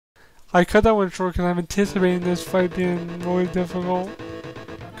I cut that one short because I'm anticipating this fight being really difficult.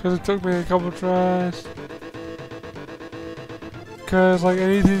 Because it took me a couple tries. Because, like,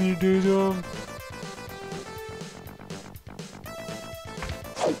 anything you do to him.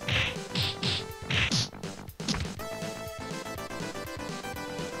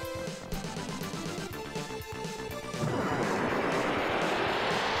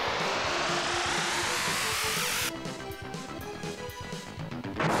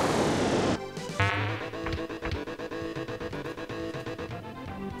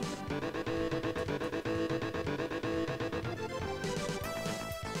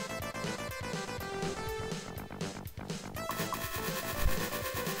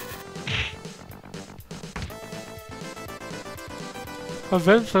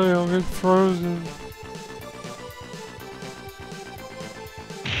 Eventually it'll get frozen.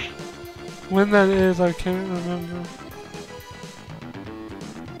 When that is, I can't remember.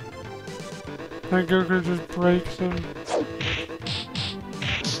 That Goku just breaks him. I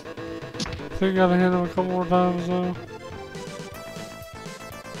think I gotta hit him a couple more times though.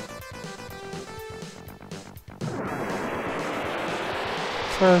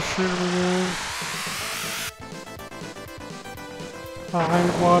 Try to shoot him again.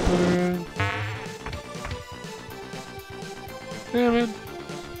 I blocked it again. Damn it.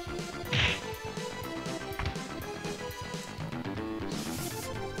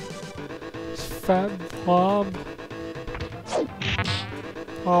 Fat blob.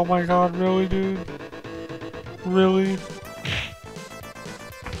 Oh my god, really, dude? Really?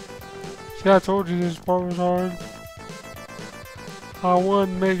 See, I told you this part was hard. I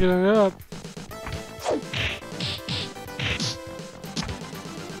wasn't making it up.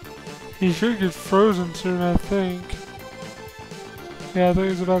 He should get frozen soon, I think. Yeah, I think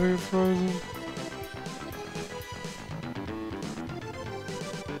he's about to get frozen.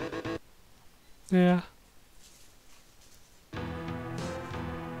 Yeah.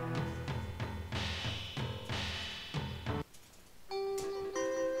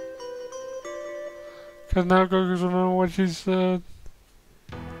 Cause now Goku's remember what she said.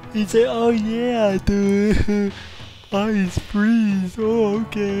 He said, "Oh yeah, dude, ice freeze. Oh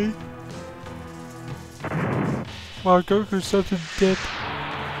okay." Wow, Goku's such a dick.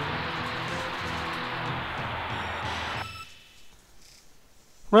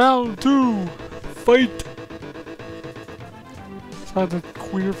 Round 2, fight. It's like the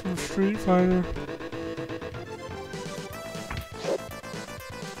queer from Street Fighter.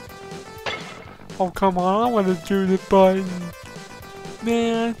 Oh come on, I want to do the button.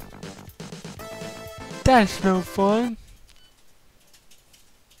 Man, that's no fun.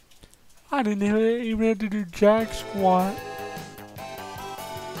 I didn't even have to do jack squat.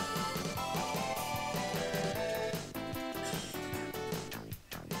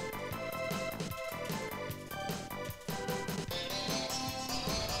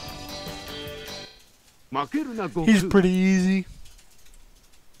 He's pretty easy.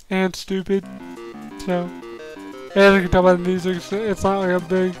 And stupid. So, as you can tell by the music, it's not like a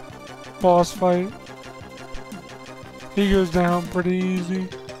big boss fight. He goes down pretty easy.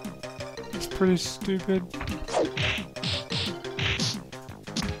 It's pretty stupid.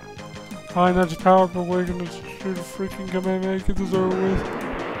 Fine, that's powerful. We're gonna shoot a freaking Kamehameha, get this over with.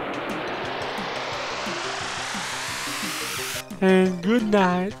 And good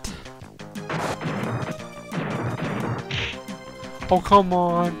night. Oh, come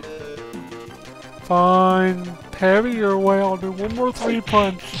on. Fine. Have it your way. I'll do one more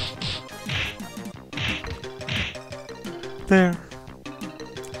 3-punch. There.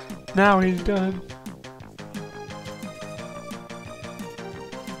 Now he's done.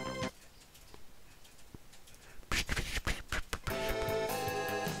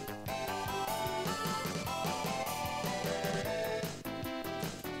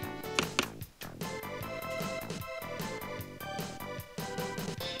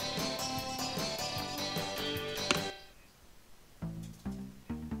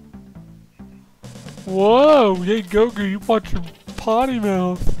 Whoa, hey Goku, you watch your potty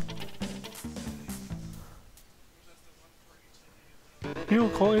mouth. You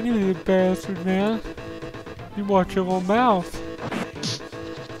don't call anybody a bastard, man. You watch your little mouth.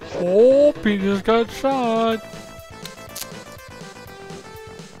 Oh, he just got shot.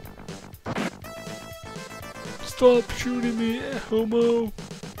 Stop shooting me, homo.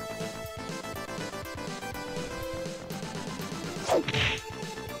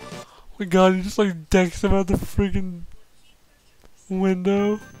 Oh my god, he just like decks him out the freaking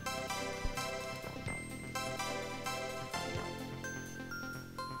window.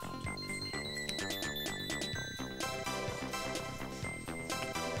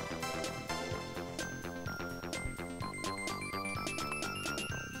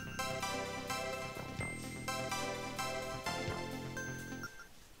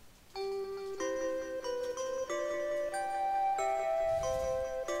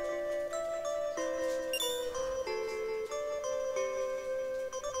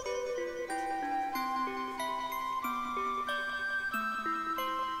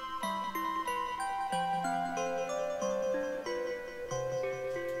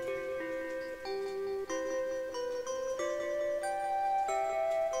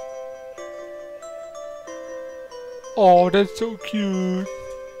 Oh, that's so cute.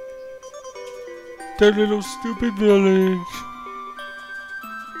 Their little stupid village.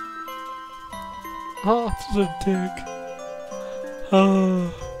 Oh, I'm such a dick.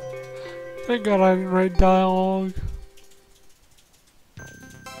 Oh, thank God I didn't write dialogue.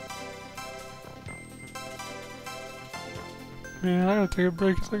 Man, I gotta take a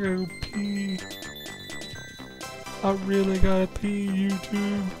break 'cause I gotta go pee. I really gotta pee,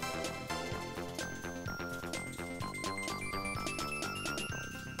 YouTube.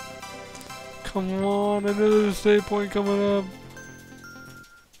 Come on, another save point coming up.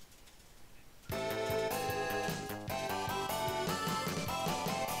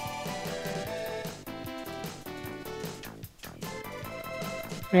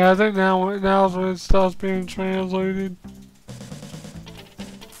 Yeah, I think now's when it stops being translated.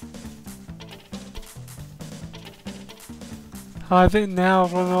 I think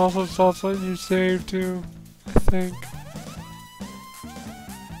now's when it also starts letting you save too. I think.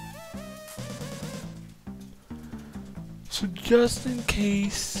 So just in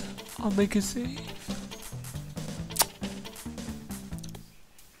case, I'll make a save.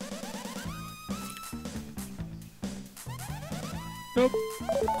 Nope.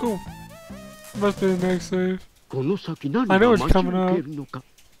 Cool. Must be the next save. I know it's coming up.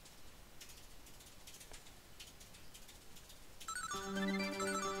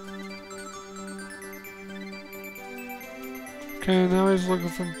 Okay, now he's looking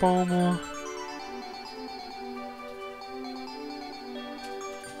for Boma.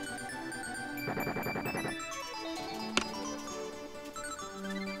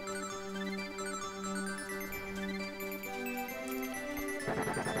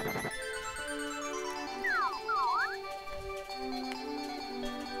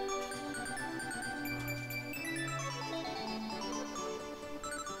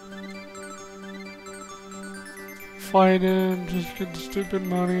 Fight him, just get the stupid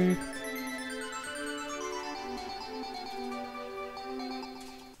money.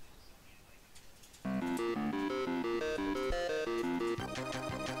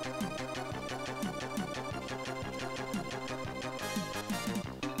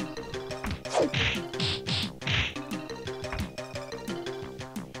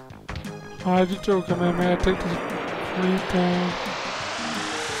 I just joking, man. I take this creep down.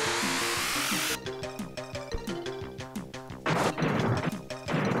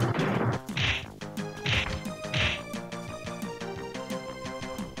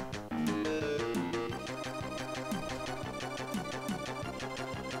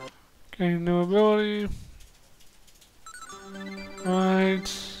 Okay, new ability. Right.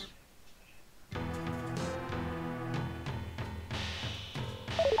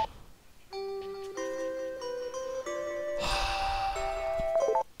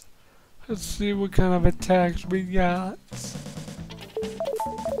 Let's see what kind of attacks we got.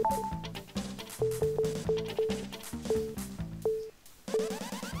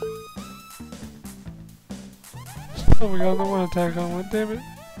 Oh, we got the one attack on it, damn it.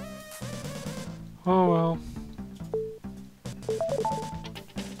 Oh well.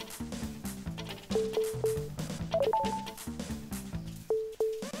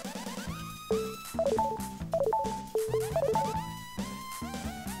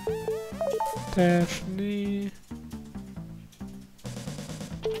 Dash knee.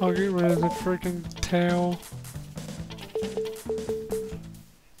 I'll get rid of the freaking tail.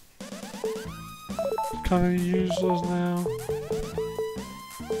 It's kinda useless now.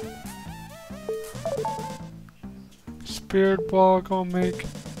 Spirit block, I'll make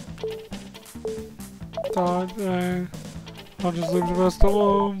dodge. I'll just leave the rest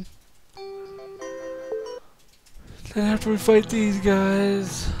alone. Then after we fight these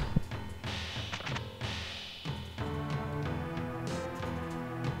guys,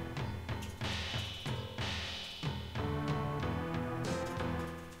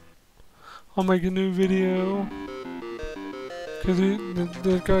 I'll make a new video. Cause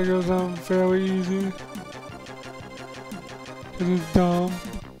this guy goes down fairly easy. Cause he's dumb.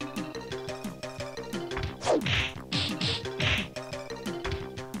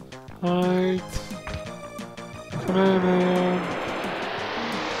 Alright. Come on, man.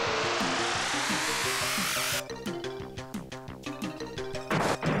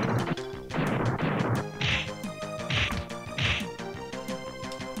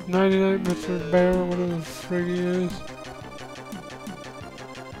 Mr. Bear, whatever the frig he is.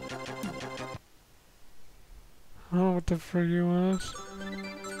 I don't know what the frig he was.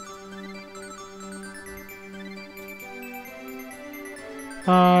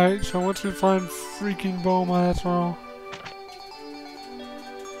 Alright, so once we find freaking Boma, that's wrong.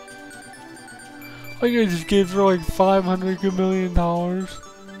 Like I just gave her like $500 million.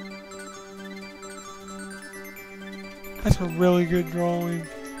 That's a really good drawing.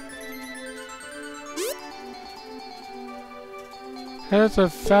 That's a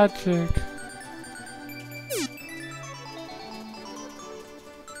fat chick.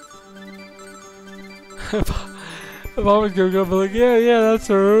 If I was gonna go, I'd be like, yeah, that's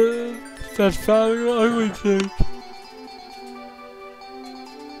her. That's fat, ugly chick.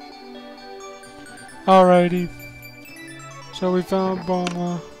 Alrighty. So we found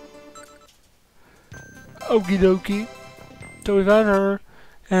Bulma. Okie dokie. So we found her.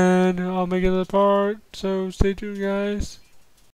 And I'll make another part. So stay tuned, guys.